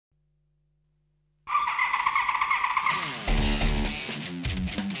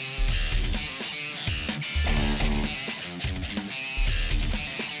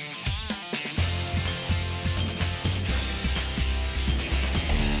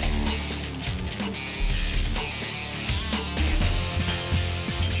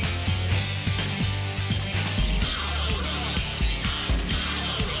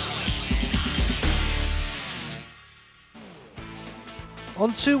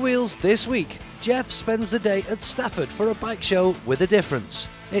On Two Wheels this week, Jeff spends the day at Stafford for a bike show with a difference.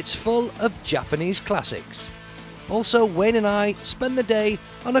 It's full of Japanese classics. Also, Wayne and I spend the day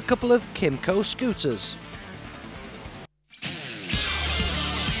on a couple of Kymco scooters.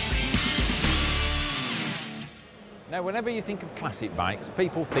 Now, whenever you think of classic bikes,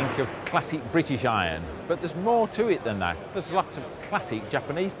 people think of classic British iron, but there's more to it than that. There's lots of classic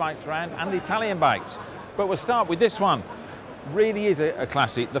Japanese bikes around and Italian bikes. But we'll start with this one. Really is a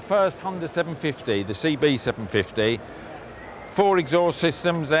classic. The first Honda 750, the CB 750. 4 exhaust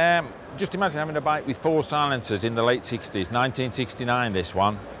systems there. Just imagine having a bike with 4 silencers in the late 60s, 1969 this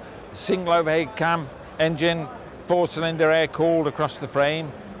one. Single overhead cam, engine, 4-cylinder air-cooled across the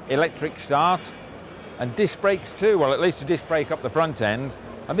frame, electric start. And disc brakes too, well, at least a disc brake up the front end.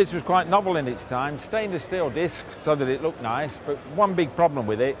 And this was quite novel in its time, stainless steel discs so that it looked nice, but one big problem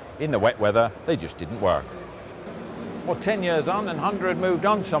with it, in the wet weather, they just didn't work. Well, 10 years on, and Honda had moved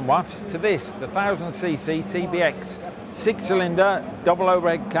on somewhat to this, the 1000cc CBX, 6-cylinder, double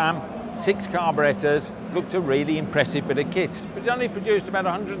overhead cam, 6 carburetors, looked a really impressive bit of kit. But it only produced about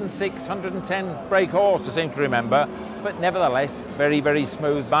 106, 110 brake horse, I seem to remember, but nevertheless, very, very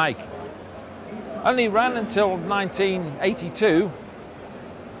smooth bike. Only ran until 1982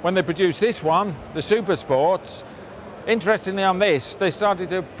 when they produced this one, the Super Sports. Interestingly on this, they started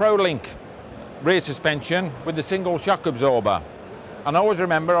to ProLink rear suspension with the single shock absorber. And I always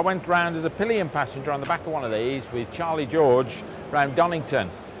remember I went round as a pillion passenger on the back of one of these with Charlie George round Donington.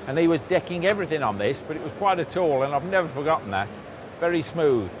 And he was decking everything on this, but it was quite a tool and I've never forgotten that. Very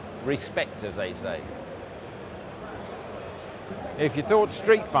smooth, respect as they say. If you thought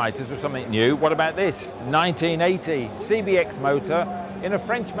Street Fighters were something new, what about this? 1980 CBX motor in a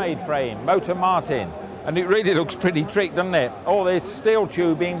French-made frame, Motor Martin. And it really looks pretty trick, doesn't it? All this steel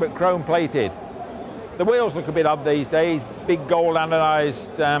tubing, but chrome-plated. The wheels look a bit odd these days, big gold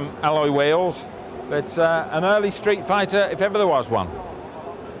anodized alloy wheels. But an early Street Fighter, if ever there was one.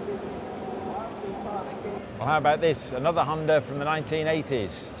 Well, how about this? Another Honda from the 1980s,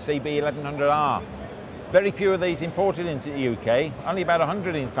 CB 1100R. Very few of these imported into the UK, only about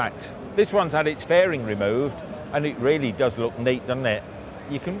 100 in fact. This one's had its fairing removed and it really does look neat, doesn't it?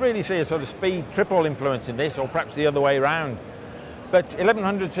 You can really see a sort of speed triple influence in this, or perhaps the other way around. But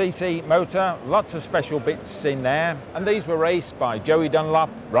 1100cc motor, lots of special bits in there, and these were raced by Joey Dunlop,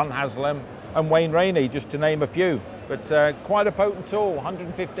 Ron Haslam and Wayne Rainey, just to name a few. But quite a potent tool,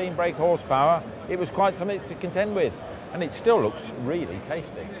 115 brake horsepower. It was quite something to contend with, and it still looks really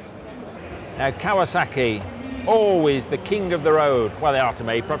tasty. Now, Kawasaki, always the king of the road. Well, they are to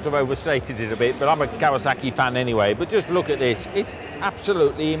me, perhaps I've overstated it a bit, but I'm a Kawasaki fan anyway. But just look at this, it's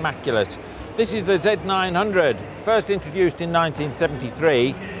absolutely immaculate. This is the Z900, first introduced in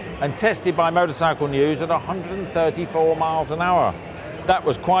 1973 and tested by Motorcycle News at 134 miles an hour. That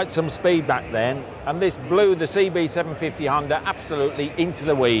was quite some speed back then, and this blew the CB 750 Honda absolutely into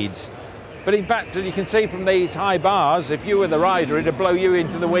the weeds. But in fact, as you can see from these high bars, if you were the rider, it'd blow you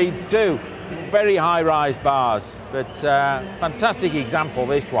into the weeds too. Very high-rise bars, but fantastic example,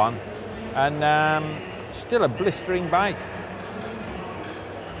 this one. And still a blistering bike.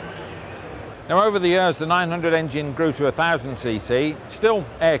 Now, over the years, the 900 engine grew to 1000cc, still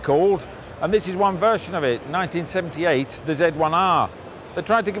air-cooled, and this is one version of it, 1978, the Z1R. They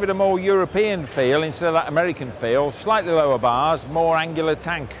tried to give it a more European feel instead of that American feel, slightly lower bars, more angular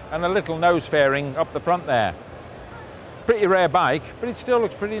tank, and a little nose fairing up the front there. Pretty rare bike, but it still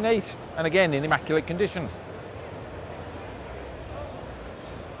looks pretty neat, and again, in immaculate condition.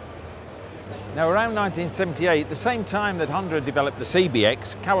 Now, around 1978, the same time that Honda developed the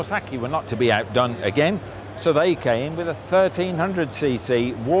CBX, Kawasaki were not to be outdone again, so they came with a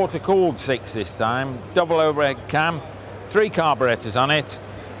 1300cc water-cooled 6 this time, double overhead cam, 3 carburetors on it,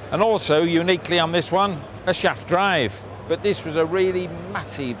 and also, uniquely on this one, a shaft drive. But this was a really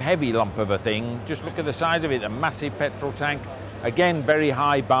massive, heavy lump of a thing. Just look at the size of it, a massive petrol tank, again, very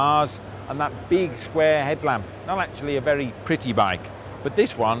high bars, and that big square headlamp. Not actually a very pretty bike, but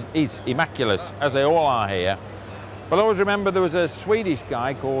this one is immaculate, as they all are here. But I always remember there was a Swedish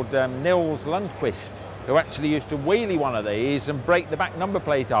guy called Nils Lundqvist, who actually used to wheelie one of these and break the back number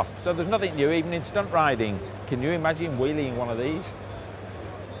plate off. So there's nothing new, even in stunt riding. Can you imagine wheeling one of these?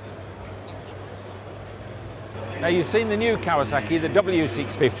 Now, you've seen the new Kawasaki, the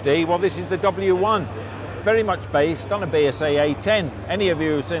W650. Well, this is the W1, very much based on a BSA A10. Any of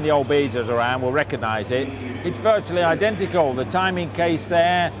you who've seen the old Bzas around will recognise it. It's virtually identical. The timing case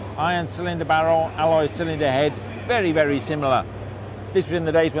there, iron cylinder barrel, alloy cylinder head, very, very similar. This was in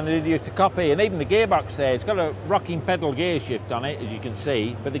the days when they used to copy, and even the gearbox there, it's got a rocking pedal gear shift on it, as you can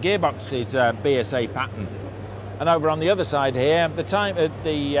see, but the gearbox is BSA pattern. And over on the other side here,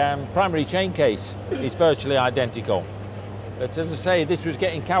 the primary chain case is virtually identical. But as I say, this was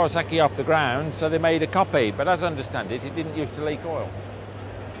getting Kawasaki off the ground, so they made a copy. But as I understand it, it didn't used to leak oil.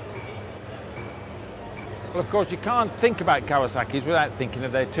 Well, of course, you can't think about Kawasaki's without thinking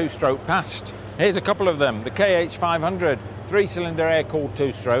of their two-stroke past. Here's a couple of them. The KH500, three-cylinder air-cooled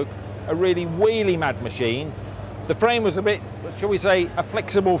two-stroke, a really wheelie-mad machine. The frame was a bit, shall we say, a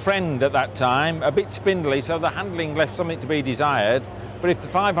flexible friend at that time, a bit spindly, so the handling left something to be desired. But if the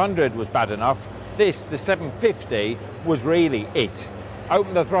 500 was bad enough, this, the 750, was really it.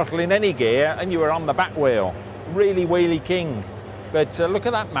 Open the throttle in any gear and you were on the back wheel. Really wheelie king. But look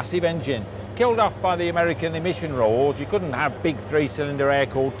at that massive engine. Killed off by the American emission rules, you couldn't have big three-cylinder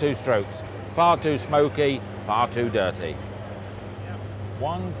air-cooled two-strokes. Far too smoky, far too dirty.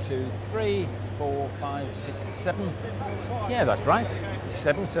 1, 2, 3, 4, 5, 6, 7. Yeah, that's right.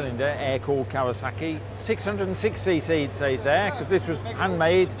 7-cylinder air-cooled Kawasaki. 606cc it says there, because this was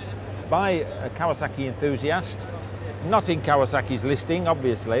handmade by a Kawasaki enthusiast. Not in Kawasaki's listing,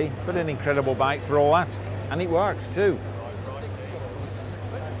 obviously, but an incredible bike for all that. And it works too.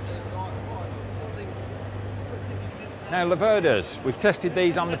 Now, Laverdas, we've tested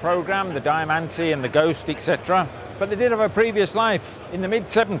these on the programme, the Diamante and the Ghost, etc. But they did have a previous life. In the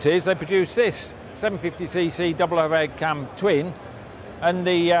mid-70s, they produced this 750cc double overhead cam twin. And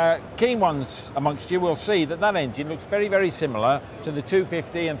the keen ones amongst you will see that that engine looks very, very similar to the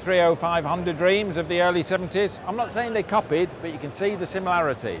 250 and 305 Honda Dreams of the early 70s. I'm not saying they copied, but you can see the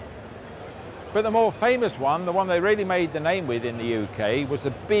similarity. But the more famous one, the one they really made the name with in the UK, was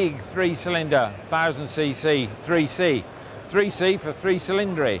the big three-cylinder 1000cc 3C. 3C for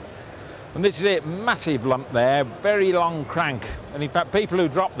three-cylindry. And this is it, massive lump there, very long crank. And in fact, people who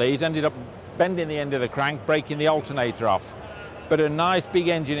dropped these ended up bending the end of the crank, breaking the alternator off. But a nice big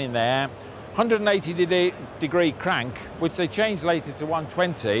engine in there, 180-degree crank, which they changed later to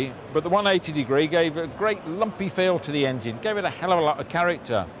 120, but the 180-degree gave a great lumpy feel to the engine, gave it a hell of a lot of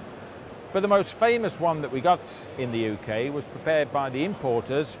character. But the most famous one that we got in the UK was prepared by the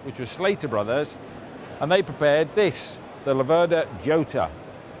importers, which was Slater Brothers, and they prepared this, the Laverda Jota.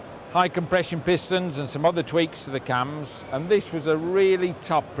 High compression pistons and some other tweaks to the cams, and this was a really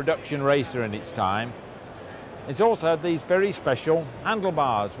top production racer in its time. It's also had these very special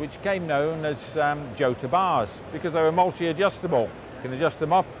handlebars, which came known as Jota bars, because they were multi-adjustable. You can adjust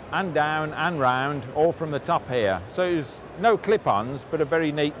them up and down and round, all from the top here. So it was no clip-ons, but a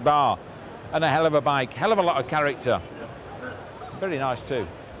very neat bar. And a hell of a bike, hell of a lot of character. Very nice too.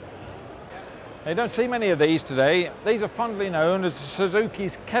 Now, you don't see many of these today. These are fondly known as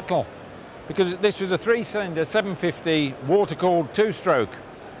Suzuki's Kettle, because this was a three-cylinder 750 water-cooled two-stroke.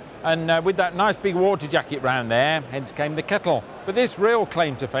 And with that nice big water jacket round there, hence came the Kettle. But this real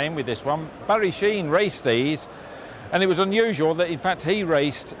claim to fame with this one, Barry Sheen raced these, and it was unusual that in fact he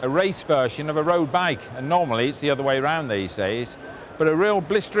raced a race version of a road bike, and normally it's the other way around these days. But a real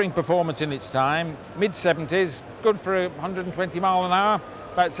blistering performance in its time, mid-70s, good for 120 mile an hour,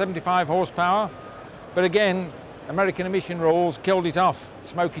 about 75 horsepower. But again, American emission rules killed it off.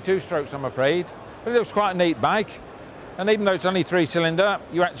 Smoky two-strokes, I'm afraid. But it looks quite a neat bike. And even though it's only three-cylinder,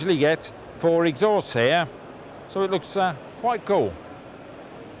 you actually get 4 exhausts here. So it looks quite cool.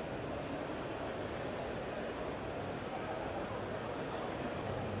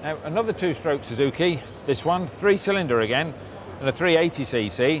 Now, another two-stroke Suzuki, this one, three-cylinder again, and a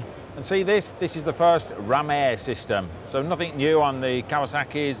 380cc. And see this? This is the first ram air system. So nothing new on the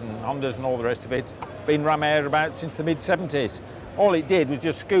Kawasaki's and Hondas and all the rest of it. Been ram air about since the mid-70s. All it did was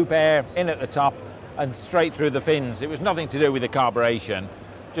just scoop air in at the top and straight through the fins. It was nothing to do with the carburation,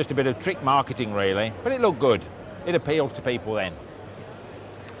 just a bit of trick marketing really, but it looked good. It appealed to people then.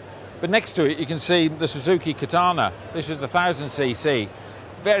 But next to it you can see the Suzuki Katana. This was the 1000cc.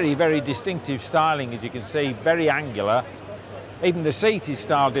 Very, very distinctive styling, as you can see, very angular. Even the seat is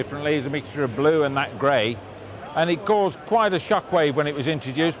styled differently, it's a mixture of blue and that grey. And it caused quite a shockwave when it was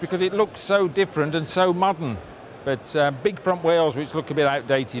introduced because it looked so different and so modern. But big front wheels, which look a bit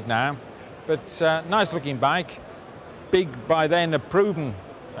outdated now. But nice looking bike. Big, by then, a proven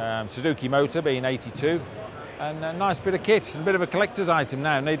Suzuki motor, being 82. And a nice bit of kit, and a bit of a collector's item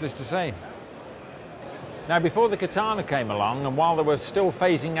now, needless to say. Now, before the Katana came along, and while they were still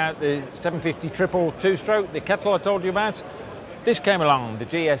phasing out the 750 triple two-stroke, the Kettle I told you about, this came along, the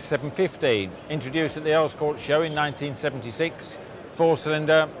GS 750, introduced at the Earls Court show in 1976,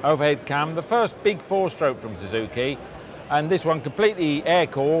 4-cylinder overhead cam, the first big 4-stroke from Suzuki, and this one completely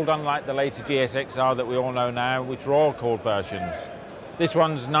air-cooled, unlike the later GSXR that we all know now, which are oil-cooled versions. This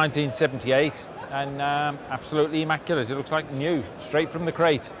one's 1978, and absolutely immaculate. It looks like new, straight from the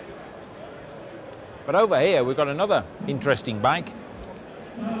crate. But over here we've got another interesting bike.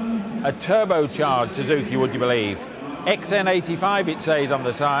 A turbocharged Suzuki, would you believe? XN85 it says on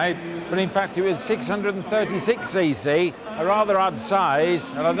the side, but in fact it was 636cc, a rather odd size,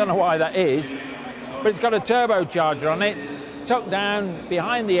 and I don't know why that is, but it's got a turbocharger on it, tucked down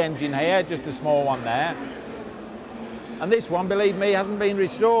behind the engine here, just a small one there. And this one, believe me, hasn't been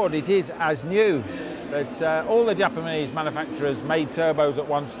restored, it is as new. But all the Japanese manufacturers made turbos at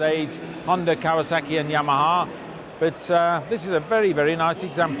one stage, Honda, Kawasaki and Yamaha, but this is a very, very nice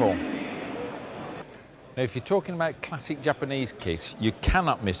example. Now, if you're talking about classic Japanese kit, you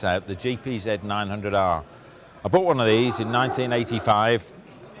cannot miss out the GPZ 900R. I bought one of these in 1985,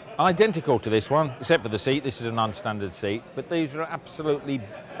 identical to this one, except for the seat. This is a non-standard seat, but these are absolutely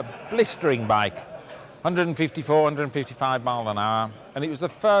a blistering bike. 154, 155 miles an hour, and it was the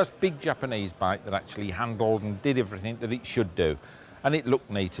first big Japanese bike that actually handled and did everything that it should do. And it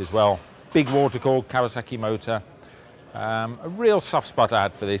looked neat as well. Big water-cooled Kawasaki motor. A real soft spot I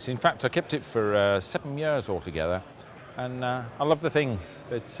had for this. In fact, I kept it for 7 years altogether, and I love the thing.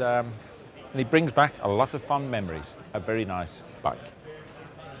 And it brings back a lot of fond memories. A very nice bike.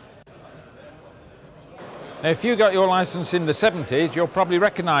 Now, if you got your licence in the 70s, you'll probably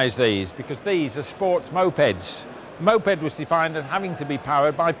recognise these, because these are sports mopeds. A moped was defined as having to be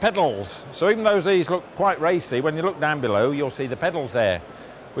powered by pedals. So even though these look quite racy, when you look down below, you'll see the pedals there,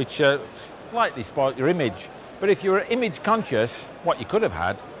 which slightly spoil your image. But if you were image conscious, what you could have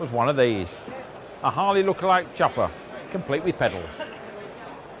had was one of these. A Harley lookalike chopper, complete with pedals.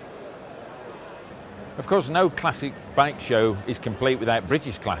 Of course, no classic bike show is complete without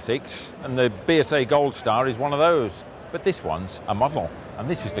British classics, and the BSA Goldstar is one of those. But this one's a model, and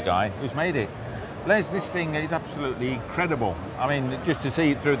this is the guy who's made it. Les, this thing is absolutely incredible. I mean, just to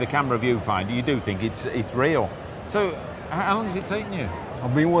see it through the camera viewfinder, you do think it's real. So, how long has it taken you?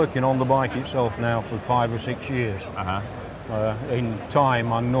 I've been working on the bike itself now for 5 or 6 years. In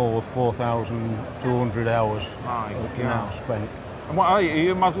time, I know of 4,200 hours now spent. And what are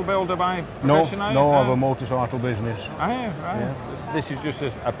you a model builder by profession? No, I have a motorcycle business. Oh, yeah, right. Yeah. This is just a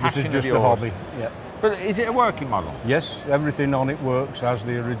passion of yours? This is just a hobby, yeah. But is it a working model? Yes, everything on it works as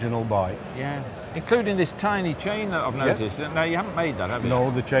the original bike. Yeah, including this tiny chain that I've noticed. Yep. Now, you haven't made that, have you?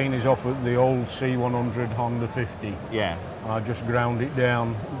 No, the chain is off at the old C100 Honda 50. Yeah. I just ground it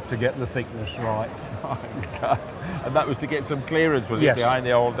down to get the thickness right. Oh, God. And that was to get some clearance, was yes. it, behind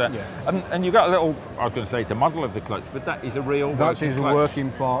the old... Yeah. And you've got a little, I was going to say it's a model of the clutch, but that is a real That is a clutch. working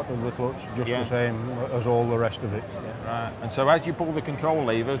part of the clutch, just the same as all the rest of it. Yeah. Right. And so as you pull the control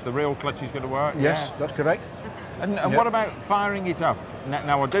levers, the real clutch is going to work? Yes, that's correct. And what about firing it up?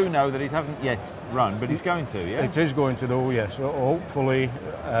 Now, I do know that it hasn't yet run, but it's going to, yeah? It is going to do, yes. So hopefully,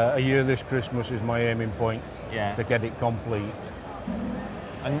 a year this Christmas is my aiming point to get it complete.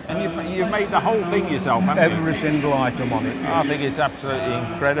 And you've made the whole thing yourself, haven't you? Every single item on it. Yes. I think it's absolutely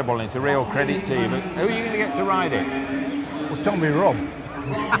incredible. It's a real credit to you. But who are you going to get to ride it? Well, Tommy Rob.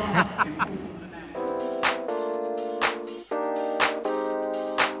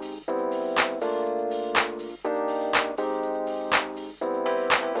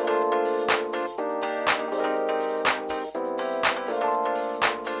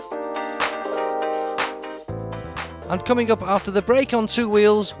 And coming up after the break on Two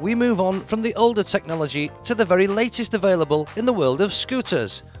Wheels, we move on from the older technology to the very latest available in the world of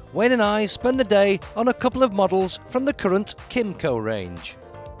scooters. Wayne and I spend the day on a couple of models from the current Kymco range.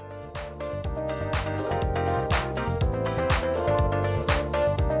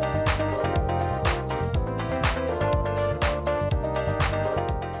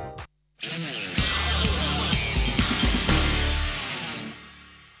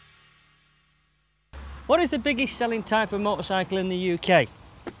 What is the biggest selling type of motorcycle in the UK?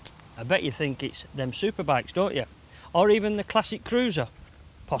 I bet you think it's them superbikes, don't you? Or even the classic cruiser,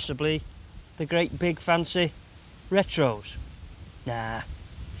 possibly the great big fancy retros. Nah,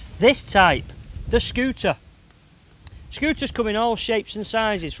 it's this type, the scooter. Scooters come in all shapes and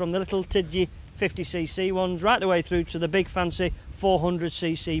sizes, from the little tidgy 50cc ones right the way through to the big fancy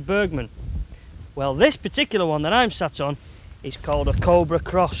 400cc Bergman. Well, this particular one that I'm sat on is called a Cobra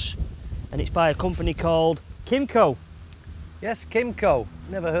Cross, and it's by a company called Kymco. Yes, Kymco.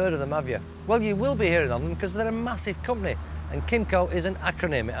 Never heard of them, have you? Well, you will be hearing of them because they're a massive company, and Kymco is an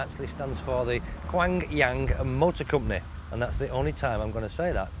acronym. It actually stands for the Kwang Yang Motor Company, and that's the only time I'm going to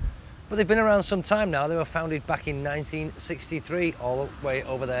say that. But they've been around some time now. They were founded back in 1963, all the way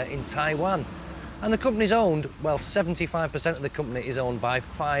over there in Taiwan. And the company's owned, well, 75% of the company is owned by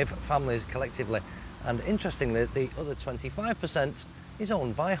 5 families collectively. And interestingly, the other 25% is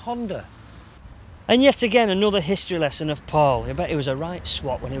owned by Honda. And yet again, another history lesson of Paul. I bet he was a right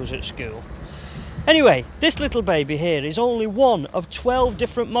swot when he was at school. Anyway, this little baby here is only one of 12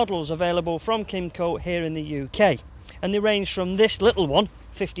 different models available from Kymco here in the UK. And they range from this little one,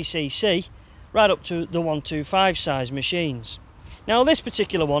 50cc, right up to the 125 size machines. Now this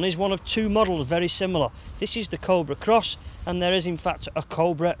particular one is one of two models very similar. This is the Cobra Cross, and there is in fact a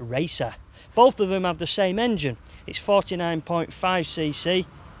Cobra Racer. Both of them have the same engine. It's 49.5cc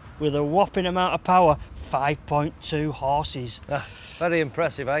with a whopping amount of power, 5.2 horses. Very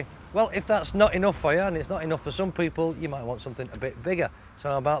impressive, eh? Well, if that's not enough for you, and it's not enough for some people, you might want something a bit bigger. So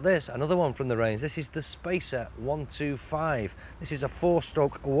how about this? Another one from the range. This is the Spacer 125. This is a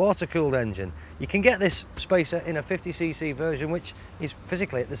 4-stroke water-cooled engine. You can get this Spacer in a 50cc version, which is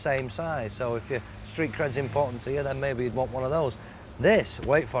physically at the same size. So if your street cred's important to you, then maybe you'd want one of those. This,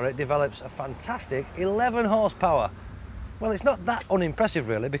 wait for it, develops a fantastic 11 horsepower. Well, it's not that unimpressive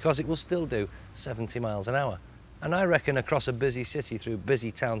really, because it will still do 70 miles an hour. And I reckon across a busy city through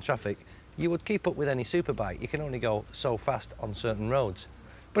busy town traffic, you would keep up with any superbike. You can only go so fast on certain roads.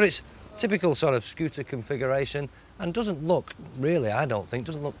 But it's typical sort of scooter configuration and doesn't look, really, I don't think,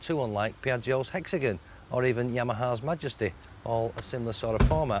 doesn't look too unlike Piaggio's Hexagon or even Yamaha's Majesty. All a similar sort of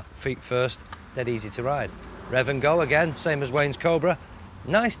format. Feet first, dead easy to ride. Rev and go again, same as Wayne's Cobra.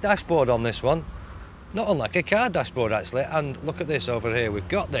 Nice dashboard on this one. Not unlike a car dashboard actually, and look at this over here, we've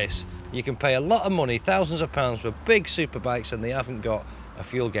got this. You can pay a lot of money, thousands of pounds for big superbikes, and they haven't got a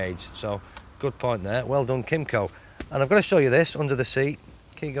fuel gauge, so good point there, well done Kymco. And I've got to show you this under the seat,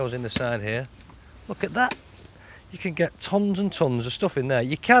 key goes in the side here, look at that. You can get tons and tons of stuff in there.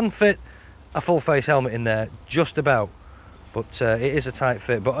 You can fit a full face helmet in there, just about, but it is a tight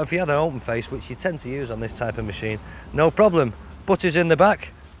fit. But if you had an open face, which you tend to use on this type of machine, no problem. Butties in the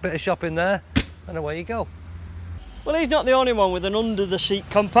back, bit of shop in there, and away you go. Well, he's not the only one with an under-the-seat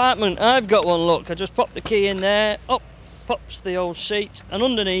compartment. I've got one, look. I just pop the key in there, up pops the old seat, and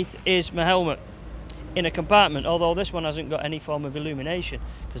underneath is my helmet in a compartment, although this one hasn't got any form of illumination,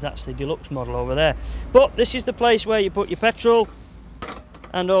 because that's the deluxe model over there. But this is the place where you put your petrol,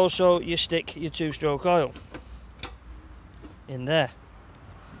 and also you stick your 2-stroke oil in there.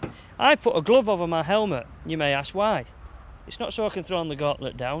 I put a glove over my helmet. You may ask why. It's not so I can throw the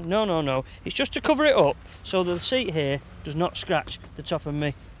gauntlet down. No, no, no. It's just to cover it up so the seat here does not scratch the top of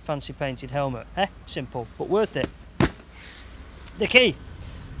my fancy painted helmet. Simple, but worth it. The key.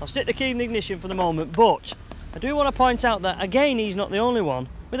 I'll stick the key in the ignition for the moment, but I do want to point out that, again, he's not the only one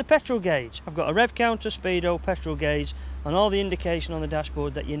with a petrol gauge. I've got a rev counter, speedo, petrol gauge, and all the indication on the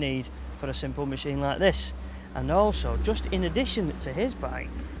dashboard that you need for a simple machine like this. And also, just in addition to his bike,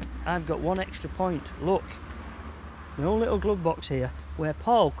 I've got one extra point. Look. My own little glove box here where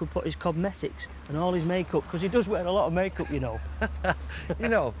Paul could put his cosmetics and all his makeup, because he does wear a lot of makeup, you know. you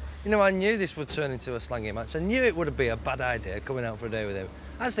know, I knew this would turn into a slangy match. I knew it would be a bad idea coming out for a day with him.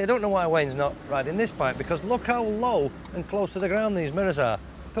 Actually, I don't know why Wayne's not riding this bike, because look how low and close to the ground these mirrors are.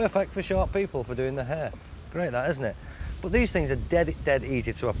 Perfect for short people for doing the hair. Great that, isn't it? But these things are dead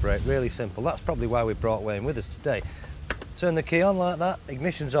easy to operate, really simple. That's probably why we brought Wayne with us today. Turn the key on like that,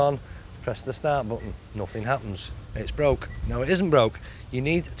 ignition's on, press the start button, nothing happens. It's broke. No, it isn't broke. You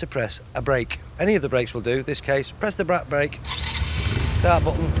need to press a brake. Any of the brakes will do. This case, press the back brake, start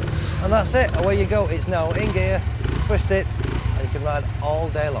button, and that's it. Away you go. It's now in gear, twist it, and you can ride all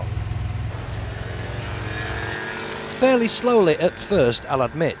day long. Fairly slowly at first, I'll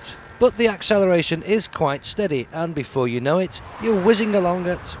admit, but the acceleration is quite steady, and before you know it, you're whizzing along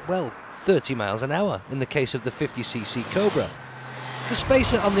at, well, 30 miles an hour in the case of the 50cc Cobra. The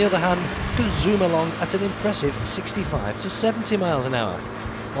Spacer, on the other hand, can zoom along at an impressive 65 to 70 miles an hour.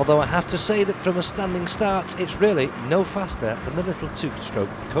 Although I have to say that from a standing start, it's really no faster than the little 2-stroke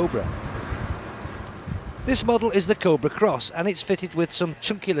Cobra. This model is the Cobra Cross, and it's fitted with some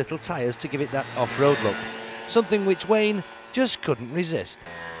chunky little tyres to give it that off-road look. Something which Wayne just couldn't resist.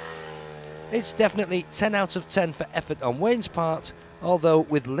 It's definitely 10 out of 10 for effort on Wayne's part, although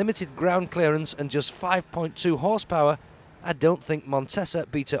with limited ground clearance and just 5.2 horsepower, I don't think Montesa,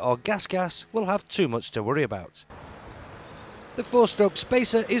 Beta or Gas will have too much to worry about. The 4-stroke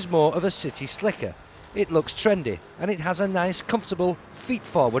Spacer is more of a city slicker. It looks trendy and it has a nice, comfortable,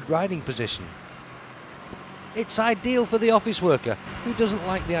 feet-forward riding position. It's ideal for the office worker who doesn't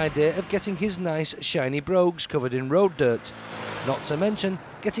like the idea of getting his nice, shiny brogues covered in road dirt. Not to mention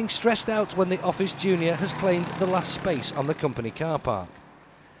getting stressed out when the office junior has claimed the last space on the company car park.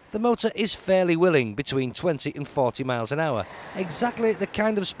 The motor is fairly willing, between 20 and 40 miles an hour, exactly the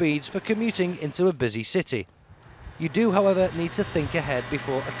kind of speeds for commuting into a busy city. You do, however, need to think ahead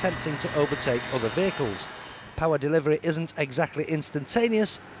before attempting to overtake other vehicles. Power delivery isn't exactly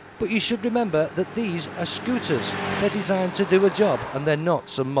instantaneous, but you should remember that these are scooters. They're designed to do a job and they're not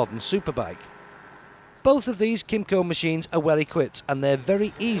some modern superbike. Both of these Kymco machines are well equipped and they're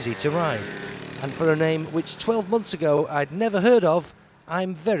very easy to ride. And for a name which 12 months ago I'd never heard of,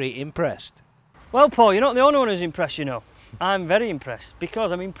 I'm very impressed. Well, Paul, you're not the only one who's impressed, you know. I'm very impressed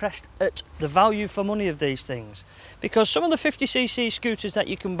because I'm impressed at the value for money of these things. Because some of the 50cc scooters that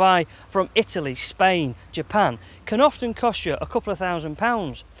you can buy from Italy, Spain, Japan can often cost you a couple of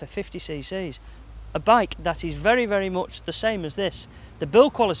 £1,000s for 50cc's. A bike that is very, very much the same as this. The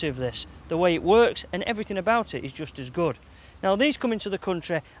build quality of this, the way it works and everything about it is just as good. Now these come into the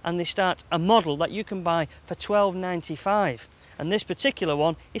country and they start a model that you can buy for £12.95 and this particular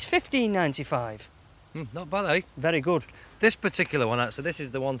one is £15.95. Not bad, eh? Very good. This particular one, actually, this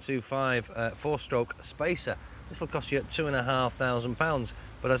is the 125 4-stroke Spacer. This will cost you £2,500,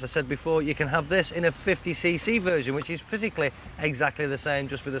 but as I said before, you can have this in a 50cc version, which is physically exactly the same,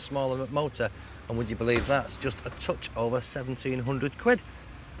 just with a smaller motor. And would you believe that's just a touch over 1,700 quid?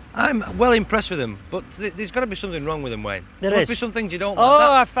 I'm well impressed with them, but there's got to be something wrong with them, Wayne. There must is. be some things you don't like. like.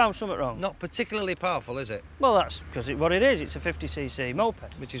 Oh, I've found something wrong. Not particularly powerful, is it? Well, that's because what it is. It's a 50cc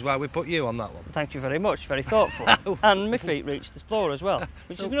moped. Which is why we put you on that one. Thank you very much. Very thoughtful. And my feet reach the floor as well,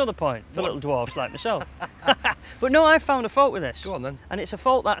 which is another point for little dwarfs like myself. But no, I found a fault with this. Go on then. And it's a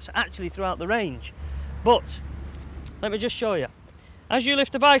fault that's actually throughout the range. But let me just show you. As you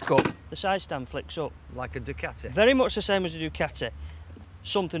lift the bike up, the side stand flicks up. Like a Ducati? Very much the same as a Ducati.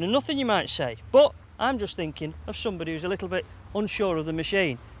 Something and nothing, you might say, but I'm just thinking of somebody who's a little bit unsure of the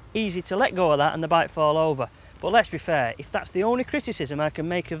machine. Easy to let go of that and the bike fall over. But let's be fair, if that's the only criticism I can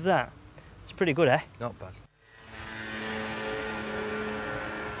make of that, it's pretty good, eh? Not bad.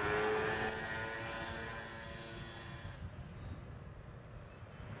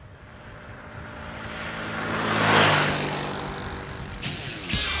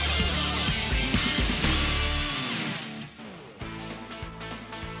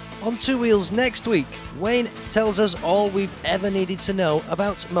 On Two Wheels next week, Wayne tells us all we've ever needed to know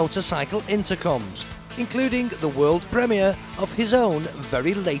about motorcycle intercoms, including the world premiere of his own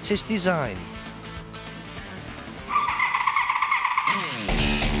very latest design.